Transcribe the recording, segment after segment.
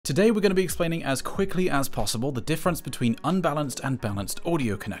Today we're going to be explaining as quickly as possible the difference between unbalanced and balanced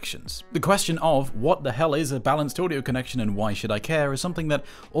audio connections. The question of what the hell is a balanced audio connection and why should I care is something that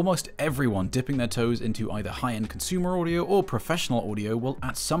almost everyone dipping their toes into either high-end consumer audio or professional audio will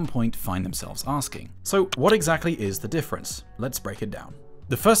at some point find themselves asking. So what exactly is the difference? Let's break it down.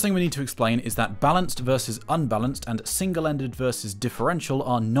 The first thing we need to explain is that balanced versus unbalanced and single-ended versus differential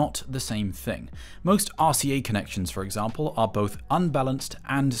are not the same thing. Most RCA connections, for example, are both unbalanced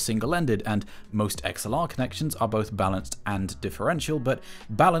and single-ended, and most XLR connections are both balanced and differential, but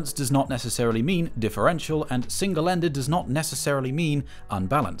balanced does not necessarily mean differential, and single-ended does not necessarily mean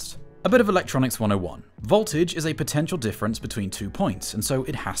unbalanced. A bit of electronics 101. Voltage is a potential difference between 2 points, and so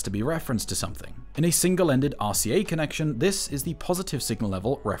it has to be referenced to something. In a single-ended RCA connection, this is the positive signal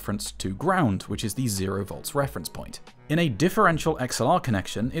level referenced to ground, which is the 0 volts reference point. In a differential XLR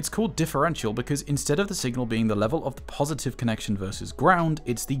connection, it's called differential because instead of the signal being the level of the positive connection versus ground,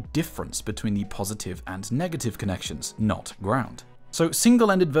 it's the difference between the positive and negative connections, not ground. So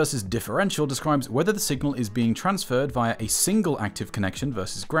single-ended versus differential describes whether the signal is being transferred via a single active connection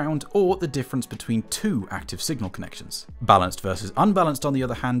versus ground or the difference between two active signal connections. Balanced versus unbalanced, on the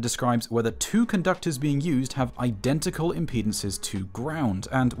other hand, describes whether two conductors being used have identical impedances to ground,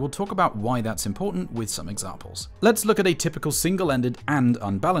 and we'll talk about why that's important with some examples. Let's look at a typical single-ended and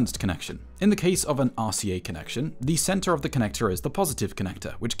unbalanced connection. In the case of an RCA connection, the center of the connector is the positive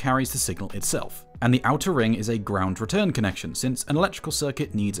connector, which carries the signal itself. And the outer ring is a ground return connection, since an electrical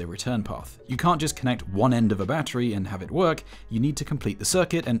circuit needs a return path. You can't just connect one end of a battery and have it work, you need to complete the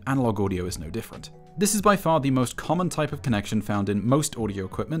circuit, and analog audio is no different. This is by far the most common type of connection found in most audio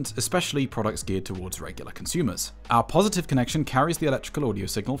equipment, especially products geared towards regular consumers. Our positive connection carries the electrical audio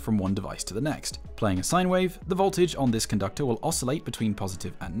signal from one device to the next. Playing a sine wave, the voltage on this conductor will oscillate between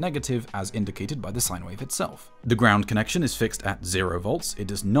positive and negative as indicated by the sine wave itself. The ground connection is fixed at 0 volts, it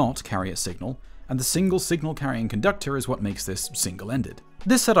does not carry a signal, and the single signal carrying conductor is what makes this single-ended.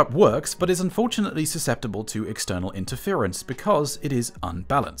 This setup works, but is unfortunately susceptible to external interference because it is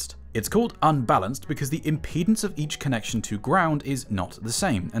unbalanced. It's called unbalanced because the impedance of each connection to ground is not the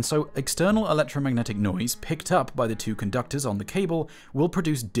same, and so external electromagnetic noise picked up by the two conductors on the cable will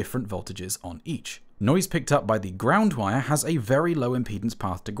produce different voltages on each. Noise picked up by the ground wire has a very low impedance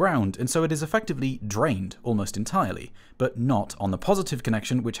path to ground, and so it is effectively drained almost entirely, but not on the positive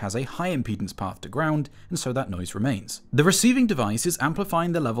connection, which has a high impedance path to ground, and so that noise remains. The receiving device is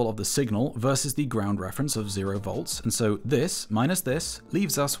amplifying the level of the signal versus the ground reference of 0 volts, and so this minus this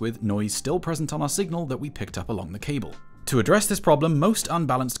leaves us with noise still present on our signal that we picked up along the cable. To address this problem, most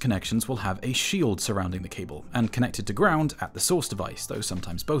unbalanced connections will have a shield surrounding the cable and connected to ground at the source device, though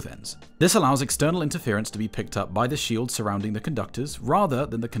sometimes both ends. This allows external interference to be picked up by the shield surrounding the conductors rather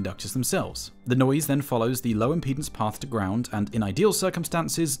than the conductors themselves. The noise then follows the low impedance path to ground, and in ideal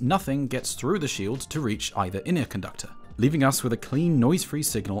circumstances, nothing gets through the shield to reach either inner conductor, leaving us with a clean, noise-free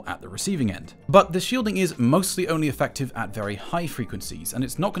signal at the receiving end. But the shielding is mostly only effective at very high frequencies, and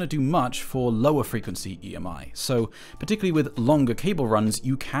it's not going to do much for lower frequency EMI. So, particularly with longer cable runs,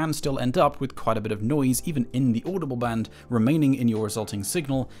 you can still end up with quite a bit of noise, even in the audible band, remaining in your resulting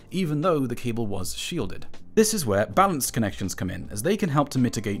signal, even though the cable was shielded. This is where balanced connections come in, as they can help to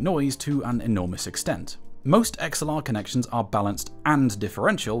mitigate noise to an enormous extent. Most XLR connections are balanced and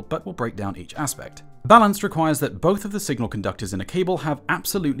differential, but we'll break down each aspect. Balanced requires that both of the signal conductors in a cable have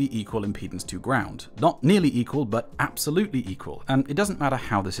absolutely equal impedance to ground. Not nearly equal, but absolutely equal, and it doesn't matter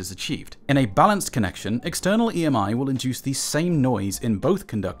how this is achieved. In a balanced connection, external EMI will induce the same noise in both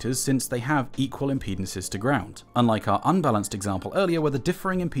conductors since they have equal impedances to ground, unlike our unbalanced example earlier where the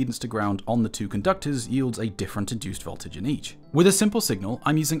differing impedance to ground on the two conductors yields a different induced voltage in each. With a simple signal,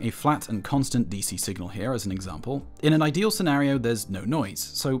 I'm using a flat and constant DC signal here as an example. In an ideal scenario, there's no noise,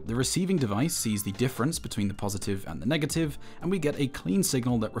 so the receiving device sees the difference between the positive and the negative, and we get a clean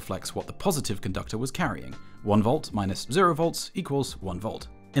signal that reflects what the positive conductor was carrying. 1 volt minus 0 volts equals 1 volt.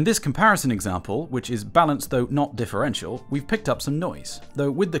 In this comparison example, which is balanced though not differential, we've picked up some noise.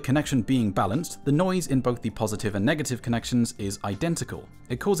 Though with the connection being balanced, the noise in both the positive and negative connections is identical.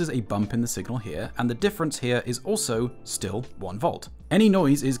 It causes a bump in the signal here, and the difference here is also still 1 volt. Any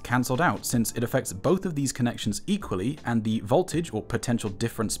noise is cancelled out since it affects both of these connections equally, and the voltage or potential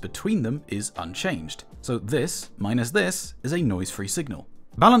difference between them is unchanged. So this minus this is a noise-free signal.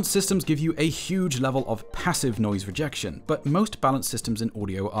 Balanced systems give you a huge level of passive noise rejection, but most balanced systems in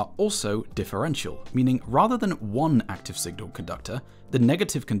audio are also differential, meaning rather than one active signal conductor, the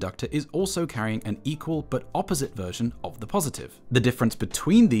negative conductor is also carrying an equal but opposite version of the positive. The difference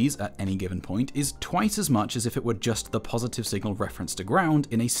between these at any given point is twice as much as if it were just the positive signal referenced to ground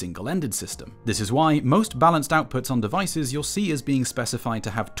in a single-ended system. This is why most balanced outputs on devices you'll see as being specified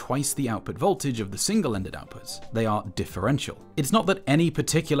to have twice the output voltage of the single-ended outputs. They are differential. It's not that any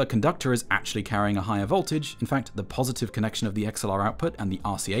particular conductor is actually carrying a higher voltage. In fact, the positive connection of the XLR output and the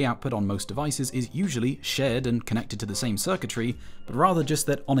RCA output on most devices is usually shared and connected to the same circuitry, but rather just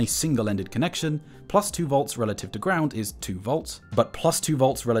that on a single-ended connection, plus 2 volts relative to ground is 2 volts, but plus 2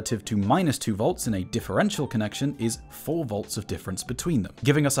 volts relative to minus 2 volts in a differential connection is 4 volts of difference between them,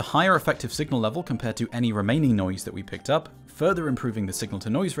 giving us a higher effective signal level compared to any remaining noise that we picked up, further improving the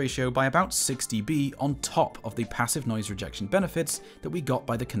signal-to-noise ratio by about 6 dB on top of the passive noise rejection benefits that we got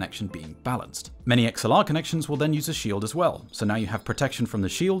by the connection being balanced. Many XLR connections will then use a shield as well, so now you have protection from the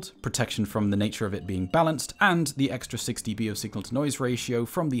shield, protection from the nature of it being balanced, and the extra 6 dB of signal-to-noise ratio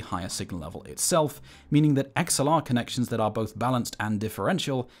from the higher signal level itself, meaning that XLR connections that are both balanced and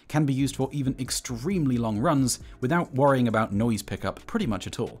differential can be used for even extremely long runs without worrying about noise pickup pretty much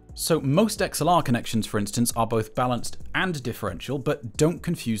at all. So most XLR connections, for instance, are both balanced and differential, but don't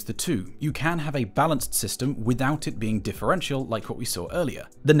confuse the two. You can have a balanced system without it being differential like what we saw earlier.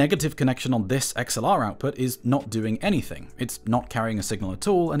 The negative connection on this XLR output is not doing anything. It's not carrying a signal at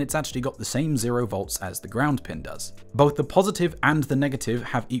all, and it's actually got the same 0 volts as the ground pin does. Both the positive and the negative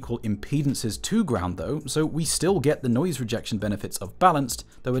have equal impedances to ground though, so we still get the noise rejection benefits of balanced,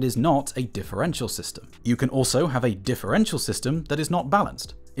 though it is not a differential system. You can also have a differential system that is not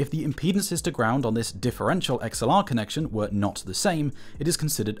balanced. If the impedances to ground on this differential XLR connection were not the same, it is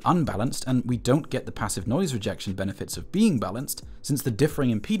considered unbalanced, and we don't get the passive noise rejection benefits of being balanced, since the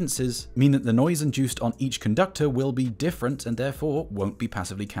differing impedances mean that the noise induced on each conductor will be different and therefore won't be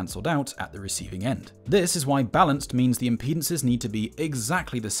passively cancelled out at the receiving end. This is why balanced means the impedances need to be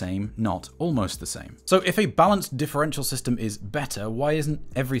exactly the same, not almost the same. So if a balanced differential system is better, why isn't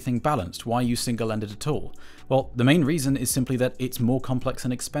everything balanced? Why use single-ended at all? Well, the main reason is simply that it's more complex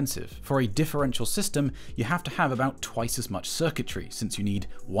and expensive. For a differential system, you have to have about twice as much circuitry, since you need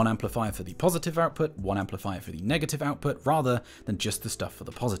one amplifier for the positive output, one amplifier for the negative output, rather than just the stuff for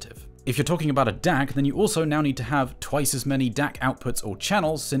the positive. If you're talking about a DAC, then you also now need to have twice as many DAC outputs or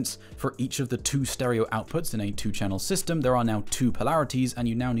channels, since for each of the 2 stereo outputs in a 2-channel system, there are now 2 polarities, and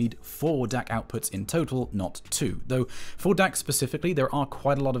you now need 4 DAC outputs in total, not 2. Though for DAC specifically, there are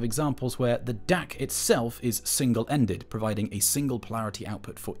quite a lot of examples where the DAC itself is single-ended, providing a single polarity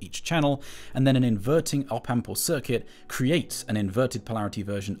output for each channel, and then an inverting op-amp or circuit creates an inverted polarity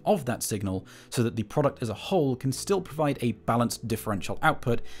version of that signal so that the product as a whole can still provide a balanced differential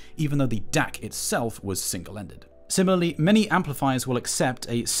output, even though the DAC itself was single-ended. Similarly, many amplifiers will accept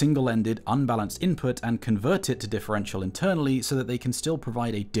a single-ended, unbalanced input and convert it to differential internally so that they can still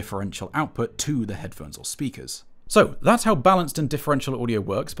provide a differential output to the headphones or speakers. So that's how balanced and differential audio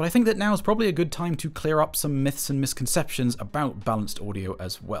works, but I think that now is probably a good time to clear up some myths and misconceptions about balanced audio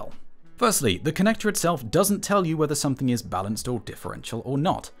as well. Firstly, the connector itself doesn't tell you whether something is balanced or differential or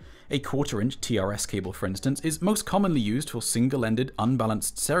not. A 1/4-inch TRS cable, for instance, is most commonly used for single-ended,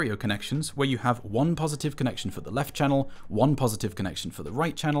 unbalanced stereo connections where you have one positive connection for the left channel, one positive connection for the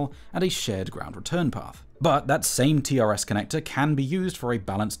right channel, and a shared ground return path. But that same TRS connector can be used for a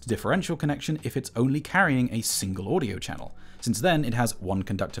balanced differential connection if it's only carrying a single audio channel, since then it has one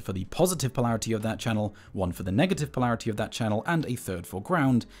conductor for the positive polarity of that channel, one for the negative polarity of that channel, and a third for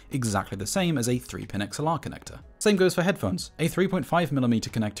ground, exactly the same as a 3-pin XLR connector. Same goes for headphones. A 3.5mm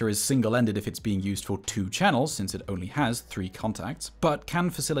connector is single-ended if it's being used for 2 channels, since it only has 3 contacts, but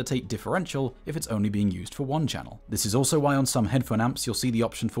can facilitate differential if it's only being used for 1 channel. This is also why on some headphone amps you'll see the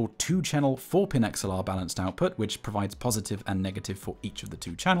option for 2-channel 4-pin XLR balanced output, which provides positive and negative for each of the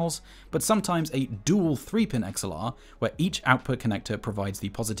 2 channels, but sometimes a dual 3-pin XLR, where each output connector provides the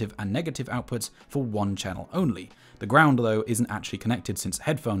positive and negative outputs for 1 channel only. The ground, though, isn't actually connected since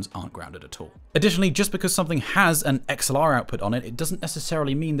headphones aren't grounded at all. Additionally, just because something has an XLR output on it, it doesn't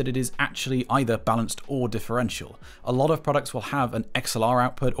necessarily mean that it is actually either balanced or differential. A lot of products will have an XLR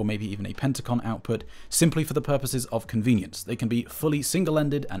output or maybe even a Pentacon output simply for the purposes of convenience. They can be fully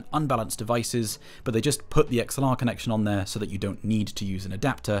single-ended and unbalanced devices, but they just put the XLR connection on there so that you don't need to use an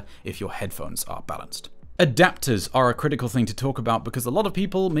adapter if your headphones are balanced. Adapters are a critical thing to talk about because a lot of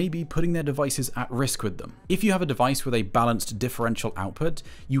people may be putting their devices at risk with them. If you have a device with a balanced differential output,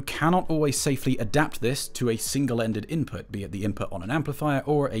 you cannot always safely adapt this to a single-ended input, be it the input on an amplifier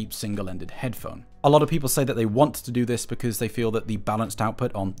or a single-ended headphone. A lot of people say that they want to do this because they feel that the balanced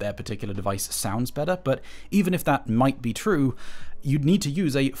output on their particular device sounds better, but even if that might be true, you'd need to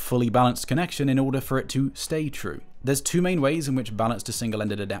use a fully balanced connection in order for it to stay true. There's two main ways in which balanced to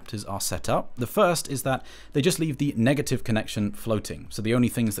single-ended adapters are set up. The first is that they just leave the negative connection floating. So the only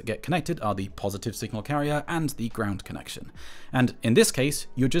things that get connected are the positive signal carrier and the ground connection. And in this case,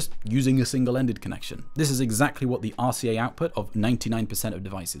 you're just using a single-ended connection. This is exactly what the RCA output of 99% of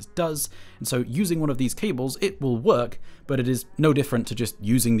devices does. And so using one of these cables, it will work, but it is no different to just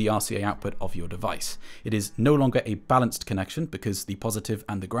using the RCA output of your device. It is no longer a balanced connection because the positive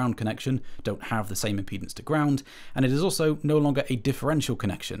and the ground connection don't have the same impedance to ground, and it is also no longer a differential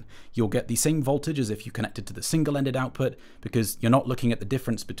connection. You'll get the same voltage as if you connected to the single-ended output because you're not looking at the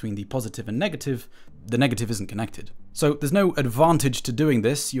difference between the positive and negative. The negative isn't connected. So there's no advantage to doing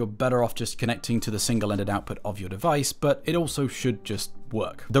this. You're better off just connecting to the single-ended output of your device, but it also should just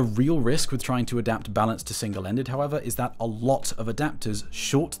work. The real risk with trying to adapt balanced to single-ended, however, is that a lot of adapters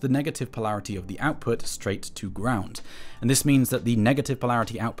short the negative polarity of the output straight to ground. And this means that the negative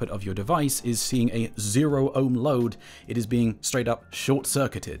polarity output of your device is seeing a 0 ohm load. It is being straight up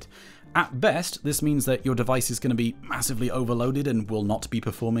short-circuited. At best, this means that your device is going to be massively overloaded and will not be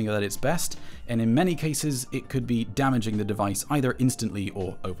performing at its best, and in many cases, it could be damaging the device either instantly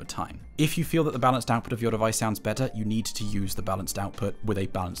or over time. If you feel that the balanced output of your device sounds better, you need to use the balanced output with a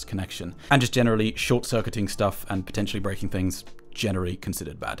balanced connection, and just generally short-circuiting stuff and potentially breaking things generally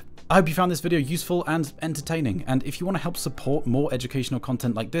considered bad. I hope you found this video useful and entertaining, and if you want to help support more educational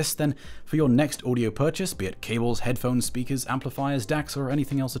content like this, then for your next audio purchase, be it cables, headphones, speakers, amplifiers, DACs, or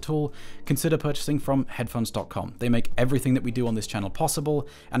anything else at all, consider purchasing from headphones.com. They make everything that we do on this channel possible,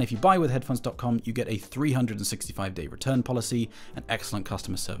 and if you buy with headphones.com, you get a 365-day return policy and excellent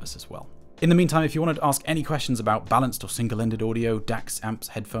customer service as well. In the meantime, if you wanted to ask any questions about balanced or single-ended audio, DACs, amps,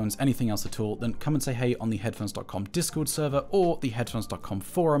 headphones, anything else at all, then come and say hey on the headphones.com Discord server or the headphones.com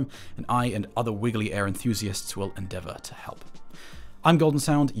forum, and I and other wiggly air enthusiasts will endeavor to help. I'm Golden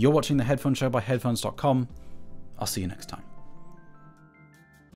Sound, you're watching The Headphone Show by headphones.com. I'll see you next time.